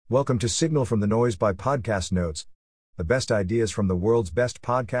Welcome to Signal from the Noise by Podcast Notes, the best ideas from the world's best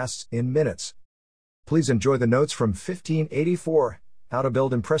podcasts in minutes. Please enjoy the notes from 1584, How to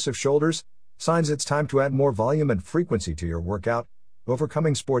Build Impressive Shoulders, Signs It's Time to Add More Volume and Frequency to Your Workout,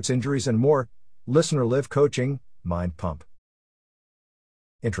 Overcoming Sports Injuries and More, Listener Live Coaching, Mind Pump.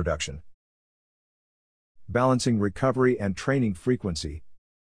 Introduction. Balancing recovery and training frequency.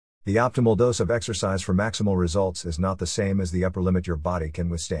 The optimal dose of exercise for maximal results is not the same as the upper limit your body can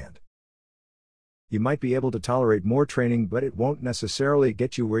withstand. You might be able to tolerate more training, but it won't necessarily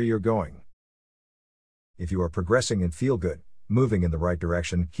get you where you're going. If you are progressing and feel good, moving in the right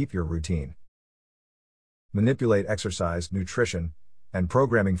direction, keep your routine. Manipulate exercise, nutrition, and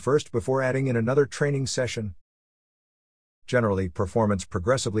programming first before adding in another training session. Generally, performance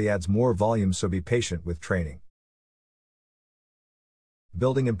progressively adds more volume, so be patient with training.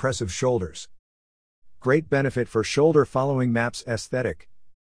 Building impressive shoulders. Great benefit for shoulder following MAPS aesthetic.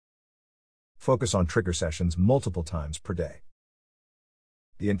 Focus on trigger sessions multiple times per day.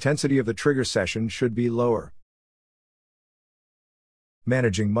 The intensity of the trigger session should be lower.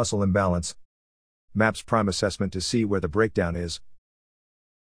 Managing muscle imbalance. MAPS Prime assessment to see where the breakdown is.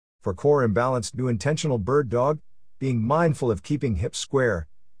 For core imbalance, do intentional bird dog, being mindful of keeping hips square,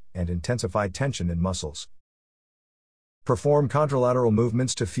 and intensify tension in muscles. Perform contralateral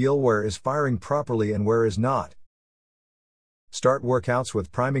movements to feel where is firing properly and where is not. Start workouts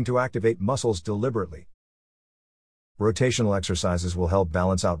with priming to activate muscles deliberately. Rotational exercises will help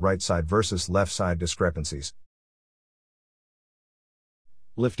balance out right side versus left side discrepancies.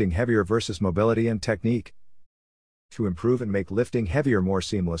 Lifting heavier versus mobility and technique. To improve and make lifting heavier more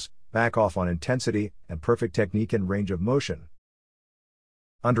seamless, back off on intensity and perfect technique and range of motion.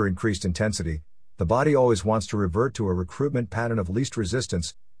 Under increased intensity, the body always wants to revert to a recruitment pattern of least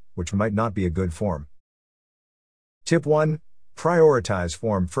resistance, which might not be a good form. Tip 1. Prioritize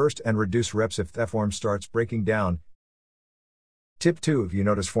form first and reduce reps if the form starts breaking down. Tip 2. If you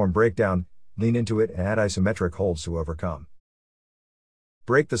notice form breakdown, lean into it and add isometric holds to overcome.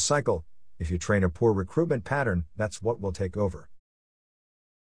 Break the cycle. If you train a poor recruitment pattern, that's what will take over.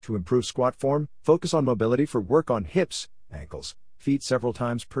 To improve squat form, focus on mobility for work on hips, ankles, feet several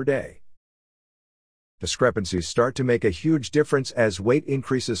times per day. Discrepancies start to make a huge difference as weight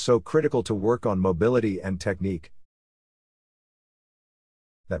increases, so critical to work on mobility and technique.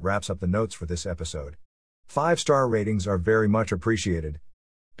 That wraps up the notes for this episode. 5-star ratings are very much appreciated.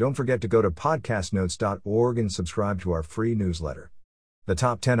 Don't forget to go to podcastnotes.org and subscribe to our free newsletter. The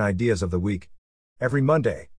top 10 ideas of the week. Every Monday.